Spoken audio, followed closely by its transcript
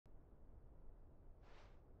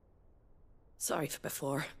Sorry for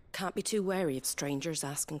before. Can't be too wary of strangers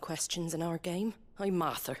asking questions in our game. I'm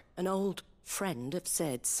Martha, an old friend of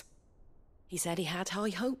Sid's. He said he had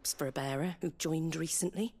high hopes for a bearer who joined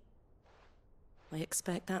recently. I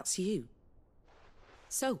expect that's you.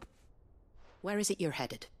 So, where is it you're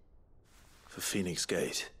headed? For Phoenix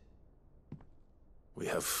Gate. We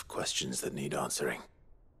have questions that need answering.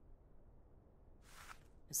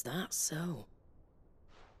 Is that so?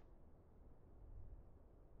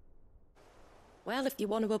 Well, if you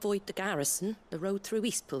want to avoid the garrison, the road through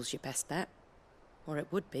Eastpool's your best bet. Or it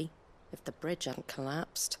would be, if the bridge hadn't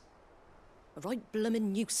collapsed. A right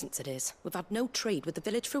bloomin' nuisance it is. We've had no trade with the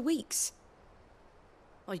village for weeks.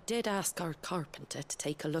 I did ask our carpenter to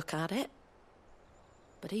take a look at it.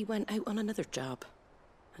 But he went out on another job,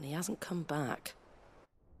 and he hasn't come back.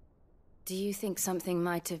 Do you think something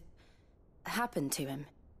might have happened to him?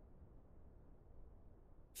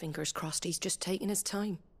 Fingers crossed he's just taking his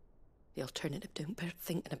time. The alternative don't bear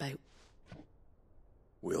thinking about.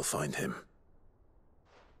 We'll find him.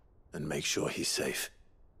 And make sure he's safe.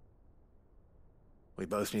 We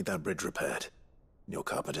both need that bridge repaired. Your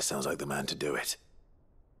carpenter sounds like the man to do it.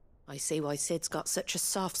 I see why Sid's got such a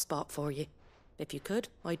soft spot for you. If you could,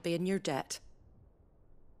 I'd be in your debt.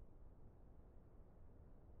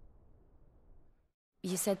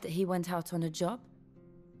 You said that he went out on a job?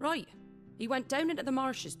 Right. He went down into the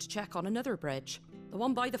marshes to check on another bridge. The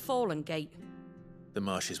one by the Fallen Gate. The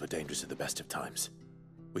marshes were dangerous at the best of times.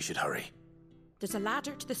 We should hurry. There's a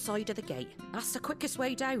ladder to the side of the gate. That's the quickest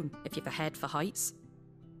way down, if you've a head for heights.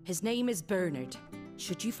 His name is Bernard.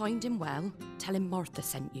 Should you find him well, tell him Martha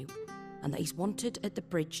sent you, and that he's wanted at the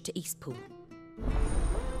bridge to Eastpool.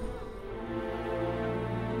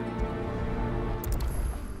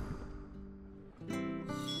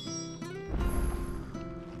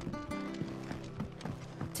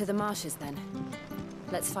 To the marshes, then.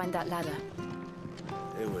 Let's find that ladder.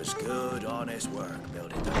 It was good, honest work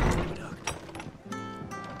building that aqueduct.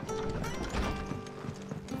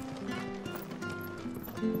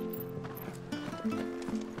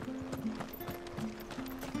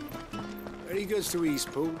 Ready goes to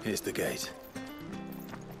Eastpool. Here's the gate.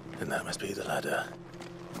 And that must be the ladder.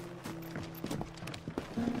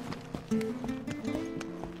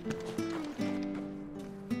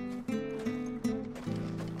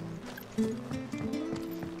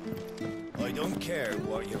 I don't care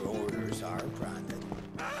what your orders are, Brandon.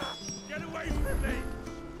 Get away from me!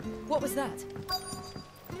 What was that?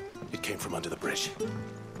 It came from under the bridge.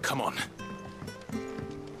 Come on.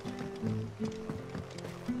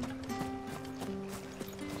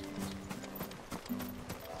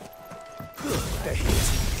 There he is.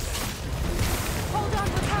 Hold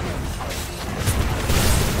on, we're coming!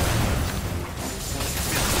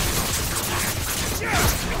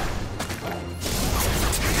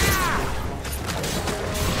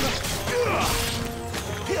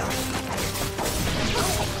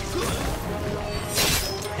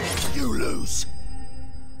 You lose.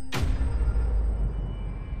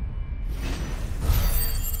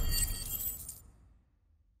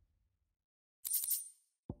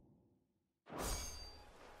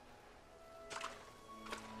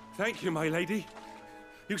 Thank you, my lady.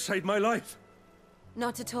 You saved my life.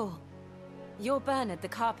 Not at all. You're Bernard the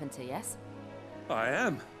carpenter, yes? I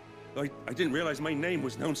am. I didn't realize my name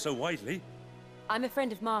was known so widely. I'm a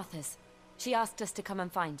friend of Martha's. She asked us to come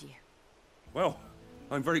and find you. Well,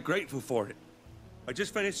 I'm very grateful for it. I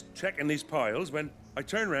just finished checking these piles when I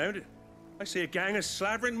turn around. I see a gang of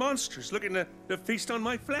slavering monsters looking to feast on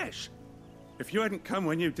my flesh. If you hadn't come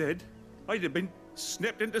when you did, I'd have been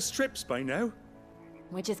snipped into strips by now.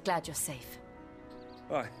 We're just glad you're safe.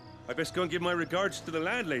 I best go and give my regards to the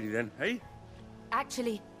landlady then, eh?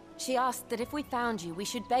 Actually, she asked that if we found you, we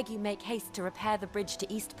should beg you make haste to repair the bridge to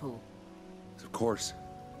Eastpool. Of course.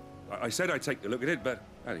 I said I'd take a look at it, but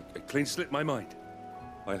it clean slipped my mind.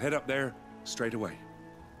 I'll head up there straight away.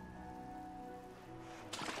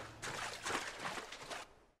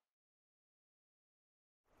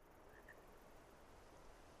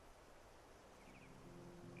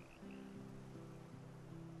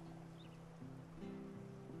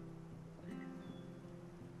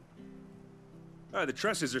 The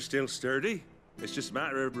trusses are still sturdy. It's just a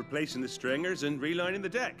matter of replacing the stringers and relining the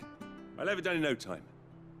deck. I'll have it done in no time.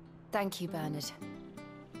 Thank you, Bernard.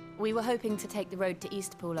 We were hoping to take the road to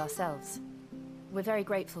Eastpool ourselves. We're very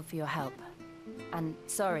grateful for your help. And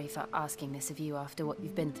sorry for asking this of you after what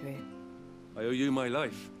you've been through. I owe you my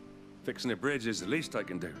life. Fixing a bridge is the least I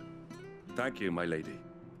can do. Thank you, my lady.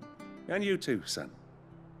 And you too, son.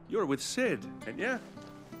 You're with Sid, ain't ya?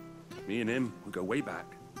 Me and him, we go way back.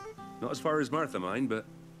 Not as far as Martha, mind, but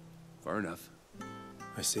far enough.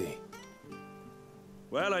 I see.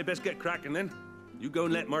 Well, I best get cracking then. You go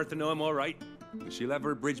and let Martha know I'm all right, and she'll have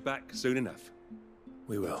her bridge back soon enough.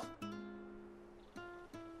 We will.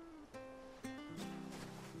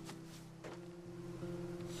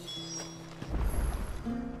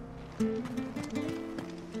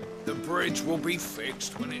 The bridge will be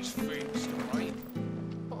fixed when it's fixed, right?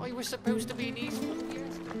 But I was supposed to be in Eastpool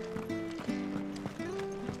yesterday.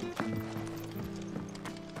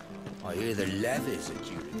 I hear the levies are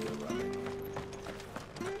due to go up.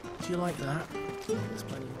 Do you like that? There's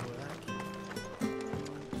plenty more of that.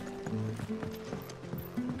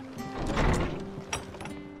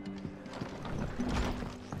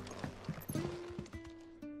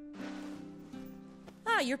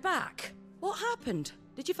 Ah, you're back. What happened?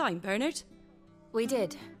 Did you find Bernard? We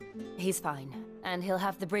did. He's fine, and he'll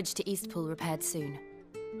have the bridge to Eastpool repaired soon.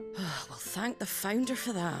 Well, thank the Founder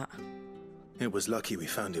for that. It was lucky we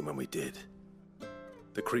found him when we did.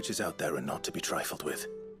 The creatures out there are not to be trifled with.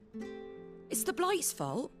 It's the Blight's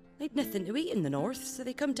fault. They'd nothing to eat in the north, so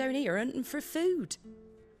they come down here hunting for food.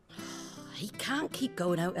 He can't keep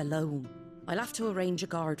going out alone. I'll have to arrange a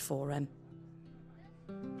guard for him.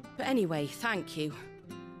 But anyway, thank you.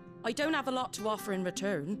 I don't have a lot to offer in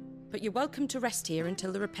return, but you're welcome to rest here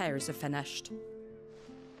until the repairs are finished.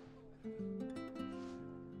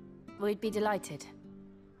 We'd be delighted.